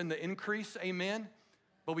rejoice in the increase, amen,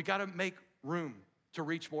 but we got to make room to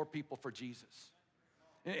reach more people for Jesus.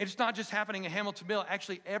 And it's not just happening in Hamilton Mill.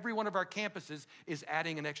 Actually, every one of our campuses is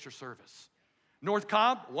adding an extra service. North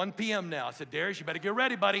Cobb, 1 p.m. now. I said, Darius, you better get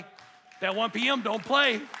ready, buddy. That 1 p.m., don't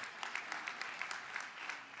play.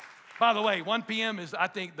 By the way, 1 p.m. is, I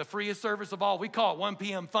think, the freest service of all. We call it 1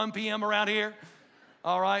 p.m. Fun p.m. around here.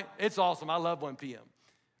 All right? It's awesome. I love 1 p.m.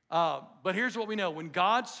 But here's what we know. When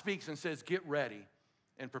God speaks and says, get ready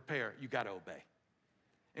and prepare, you got to obey.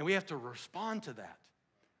 And we have to respond to that.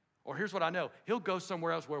 Or here's what I know. He'll go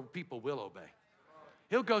somewhere else where people will obey.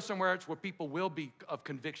 He'll go somewhere else where people will be of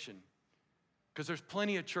conviction. Because there's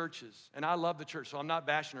plenty of churches, and I love the church, so I'm not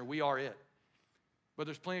bashing her. We are it. But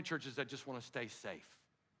there's plenty of churches that just want to stay safe.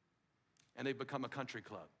 And they've become a country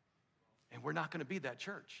club. And we're not going to be that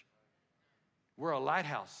church. We're a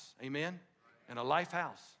lighthouse, amen? And a life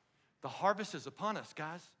house. The harvest is upon us,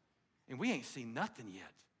 guys, and we ain't seen nothing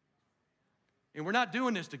yet. And we're not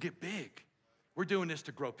doing this to get big. We're doing this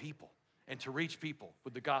to grow people and to reach people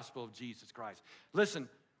with the gospel of Jesus Christ. Listen,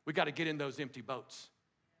 we got to get in those empty boats,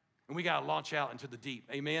 and we got to launch out into the deep,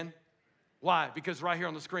 amen? Why? Because right here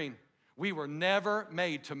on the screen, we were never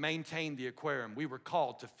made to maintain the aquarium. We were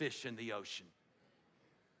called to fish in the ocean.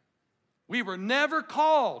 We were never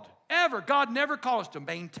called, ever. God never called us to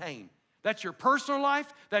maintain. That's your personal life.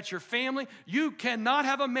 That's your family. You cannot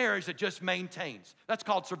have a marriage that just maintains. That's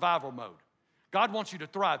called survival mode. God wants you to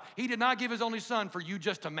thrive. He did not give his only son for you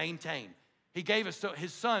just to maintain. He gave us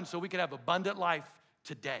his son so we could have abundant life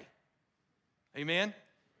today. Amen?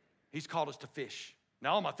 He's called us to fish.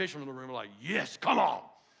 Now all my fishermen in the room are like, yes, come on.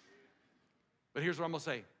 But here's what I'm going to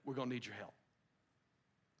say. We're going to need your help.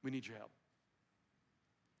 We need your help.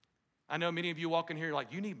 I know many of you walk in here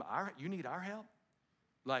like, you need our help?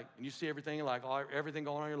 Like, and you see everything, like everything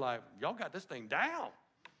going on in your life. Y'all got this thing down.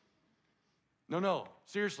 No,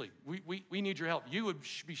 seriously, we need your help. You would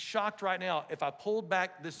be shocked right now if I pulled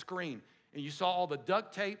back this screen and you saw all the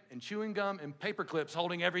duct tape and chewing gum and paper clips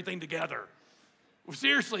holding everything together.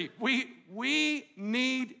 Seriously, we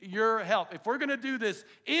need your help. If we're going to do this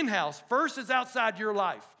in-house, first is outside your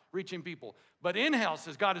life, reaching people. But in-house,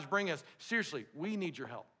 as God is bringing us, seriously, we need your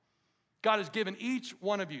help. God has given each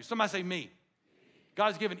one of you, somebody say me. God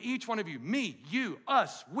has given each one of you, me, you,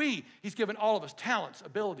 us, we. He's given all of us talents,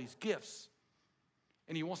 abilities, gifts.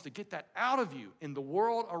 And he wants to get that out of you in the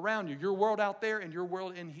world around you, your world out there and your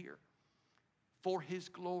world in here, for his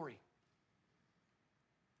glory.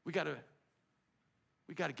 We got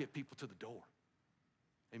to get people to the door.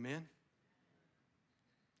 Amen?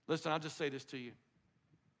 Listen, I'll just say this to you.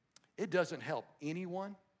 It doesn't help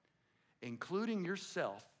anyone, including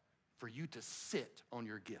yourself, for you to sit on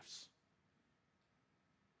your gifts.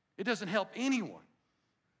 It doesn't help anyone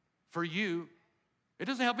for you. It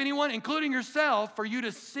doesn't help anyone, including yourself, for you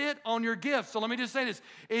to sit on your gifts. So let me just say this.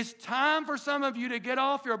 It's time for some of you to get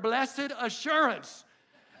off your blessed assurance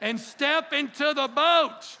and step into the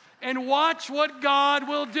boat and watch what God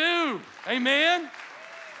will do. Amen?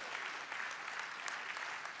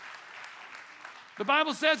 The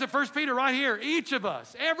Bible says in 1 Peter right here, each of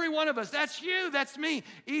us, every one of us, that's you, that's me.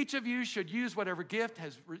 Each of you should use whatever gift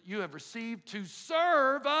you have received to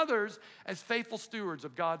serve others as faithful stewards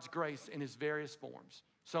of God's grace in his various forms.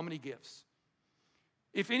 So many gifts.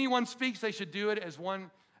 If anyone speaks, they should do it as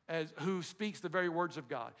one who speaks the very words of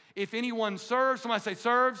God. If anyone serves, somebody say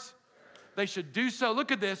serves, they should do so,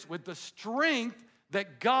 look at this, with the strength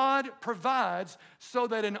that God provides, so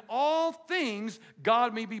that in all things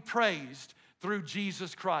God may be praised through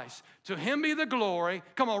Jesus Christ. To him be the glory.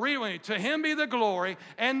 Come on, read it with me. To him be the glory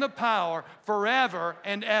and the power forever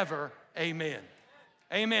and ever. Amen.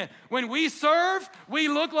 Amen. When we serve, we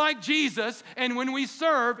look like Jesus, and when we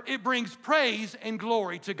serve, it brings praise and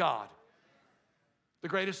glory to God. The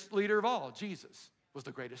greatest leader of all, Jesus, was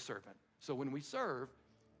the greatest servant. So when we serve,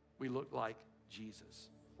 we look like Jesus.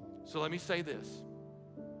 So let me say this.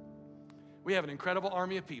 We have an incredible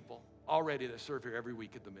army of people already that serve here every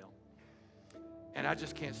week at the mill. And I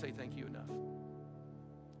just can't say thank you enough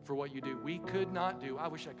for what you do. We could not do, I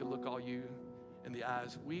wish I could look all you in the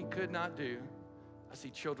eyes. We could not do, I see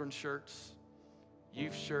children's shirts,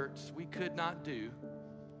 youth shirts. We could not do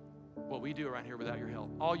what we do around here without your help.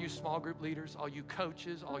 All you small group leaders, all you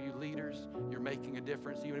coaches, all you leaders, you're making a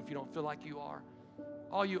difference even if you don't feel like you are.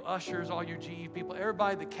 All you ushers, all you GE people,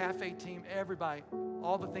 everybody, the cafe team, everybody,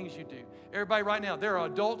 all the things you do. Everybody right now, there are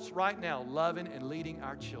adults right now loving and leading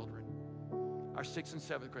our children, our 6th and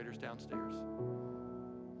 7th graders downstairs.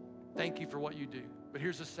 Thank you for what you do. But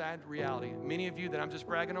here's the sad reality. Many of you that I'm just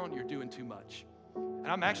bragging on, you're doing too much. And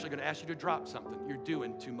I'm actually going to ask you to drop something. You're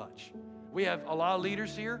doing too much. We have a lot of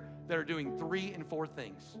leaders here that are doing 3 and 4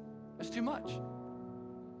 things. That's too much.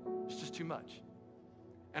 It's just too much.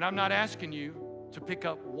 And I'm not asking you to pick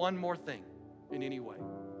up one more thing in any way.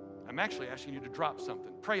 I'm actually asking you to drop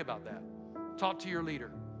something. Pray about that. Talk to your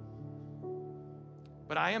leader.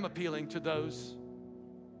 But I am appealing to those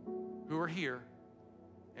who are here,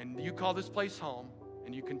 and you call this place home,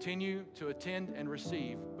 and you continue to attend and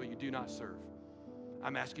receive, but you do not serve.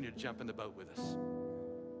 I'm asking you to jump in the boat with us.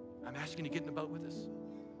 I'm asking you to get in the boat with us.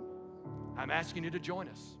 I'm asking you to join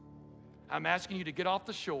us. I'm asking you to get off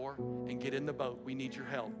the shore and get in the boat. We need your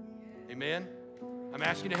help. Amen? I'm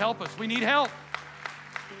asking you to help us. We need help.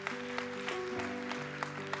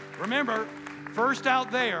 Remember, first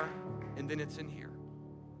out there, and then it's in here.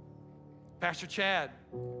 Pastor Chad,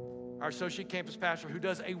 our associate campus pastor, who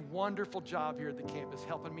does a wonderful job here at the campus,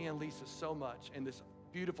 helping me and Lisa so much in this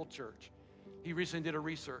beautiful church. He recently did a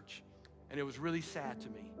research, and it was really sad to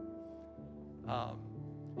me.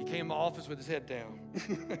 He came in my office with his head down.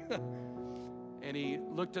 And he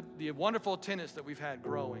looked at the wonderful attendance that we've had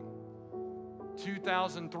growing.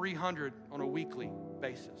 2,300 on a weekly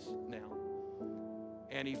basis now.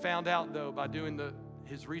 And he found out, though, by doing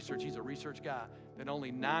his research, he's a research guy, that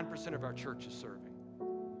only 9% of our church is serving.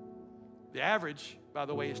 The average, by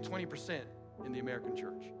the way, is 20% in the American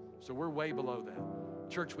church. So we're way below that.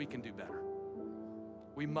 Church, we can do better.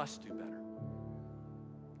 We must do better.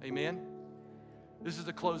 Amen? This is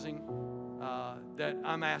the closing that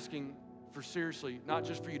I'm asking for, seriously, not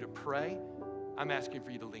just for you to pray, I'm asking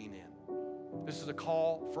for you to lean in. This is a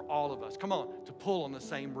call for all of us. Come on, to pull on the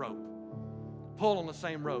same rope. Pull on the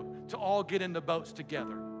same rope, to all get in the boats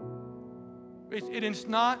together. It's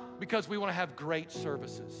not because we want to have great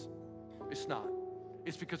services. It's not.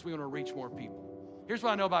 It's because we want to reach more people. Here's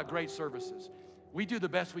what I know about great services. We do the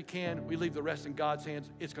best we can. We leave the rest in God's hands.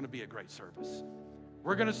 It's going to be a great service.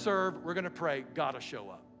 We're going to serve. We're going to pray. God will show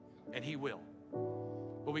up, and He will.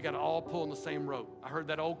 But we got to all pull on the same rope. I heard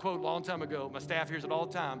that old quote a long time ago. My staff hears it all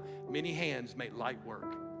the time. Many hands make light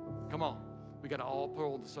work. Come on. We got to all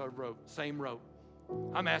pull on the same rope.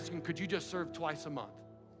 I'm asking, could you just serve twice a month?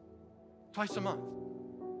 Twice a month.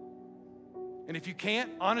 And if you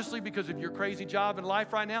can't, honestly, because of your crazy job in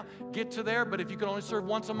life right now, get to there. But if you can only serve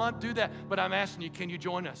once a month, do that. But I'm asking you, can you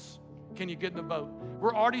join us? Can you get in the boat?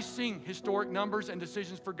 We're already seeing historic numbers and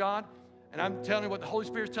decisions for God. And I'm telling you what the Holy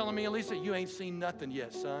Spirit's telling me and Lisa, you ain't seen nothing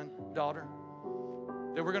yet, son, daughter.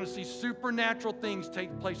 That we're going to see supernatural things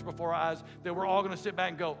take place before our eyes, that we're all going to sit back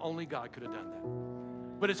and go, only God could have done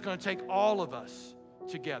that. But it's going to take all of us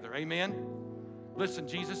together. Amen? Listen,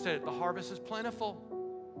 Jesus said, the harvest is plentiful,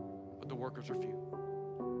 but the workers are few.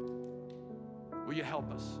 Will you help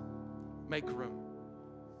us make room?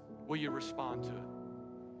 Will you respond to it?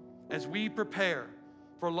 As we prepare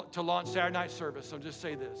to launch Saturday night service, I'll just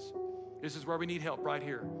say this. This is where we need help, right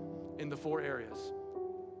here in the 4 areas.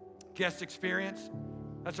 Guest experience,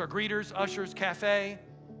 that's our greeters, ushers, cafe.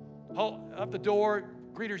 Up the door,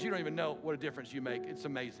 greeters, you don't even know what a difference you make. It's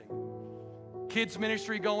amazing. Kids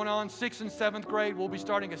ministry going on, 6th and 7th grade. We'll be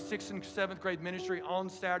starting a 6th and 7th grade ministry on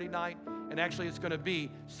Saturday night. And actually, it's going to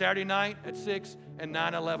be Saturday night at 6 and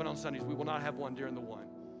 9/11 on Sundays. We will not have one during the 1.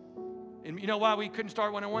 And you know why we couldn't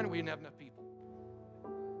start 1-on-1? We didn't have enough people.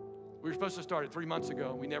 We were supposed to start it 3 months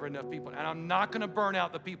ago. We never had enough people. And I'm not going to burn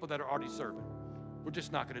out the people that are already serving. We're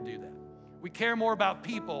just not going to do that. We care more about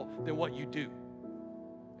people than what you do.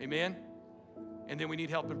 Amen? And then we need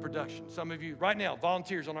help in production. Some of you, right now,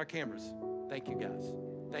 volunteers on our cameras. Thank you, guys.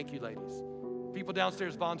 Thank you, ladies. People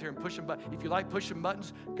downstairs volunteering, pushing buttons. If you like pushing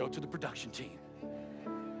buttons, go to the production team.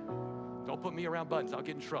 Don't put me around buttons. I'll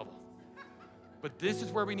get in trouble. But this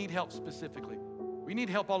is where we need help specifically. We need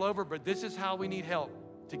help all over, but this is how we need help.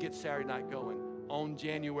 to get Saturday night going on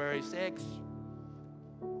January 6th,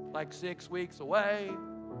 like 6 weeks away.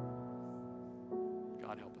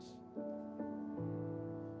 God help us.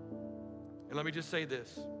 And let me just say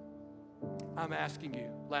this. I'm asking you,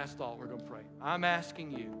 last thought, we're going to pray. I'm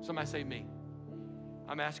asking you, somebody say me.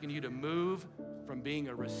 I'm asking you to move from being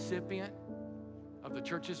a recipient of the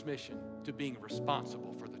church's mission to being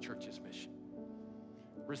responsible for the church's mission.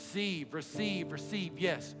 Receive, receive, receive,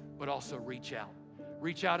 yes, but also reach out.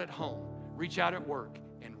 Reach out at home, reach out at work,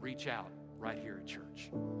 and reach out right here at church.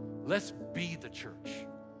 Let's be the church.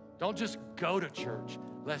 Don't just go to church.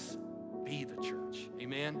 Let's be the church.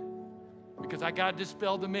 Amen? Because I got to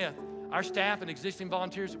dispel the myth. Our staff and existing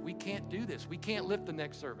volunteers, we can't do this. We can't lift the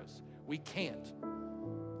next service. We can't.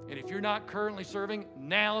 And if you're not currently serving,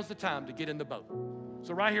 now is the time to get in the boat.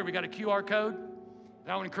 So right here, we got a QR code.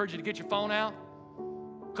 And I want to encourage you to get your phone out,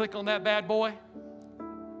 click on that bad boy,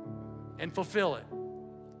 and fulfill it.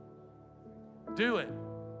 Do it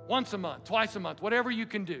once a month, twice a month, whatever you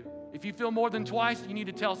can do. If you feel more than twice, you need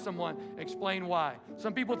to tell someone, explain why.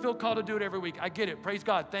 Some people feel called to do it every week. I get it. Praise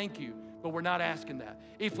God. Thank you. But we're not asking that.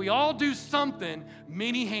 If we all do something,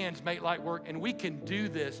 many hands make light work, and we can do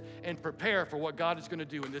this and prepare for what God is going to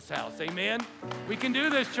do in this house. Amen? We can do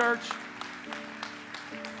this, church.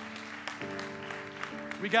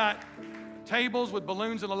 We got tables with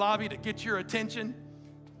balloons in the lobby to get your attention.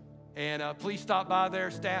 And please stop by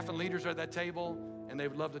there. Staff and leaders are at that table, and they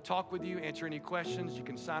would love to talk with you, answer any questions. You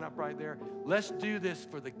can sign up right there. Let's do this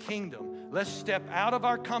for the kingdom. Let's step out of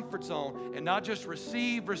our comfort zone and not just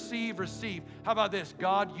receive, receive, receive. How about this?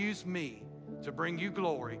 God, use me to bring you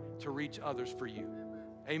glory, to reach others for you.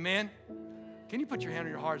 Amen? Can you put your hand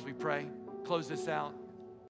on your heart as we pray? Close this out.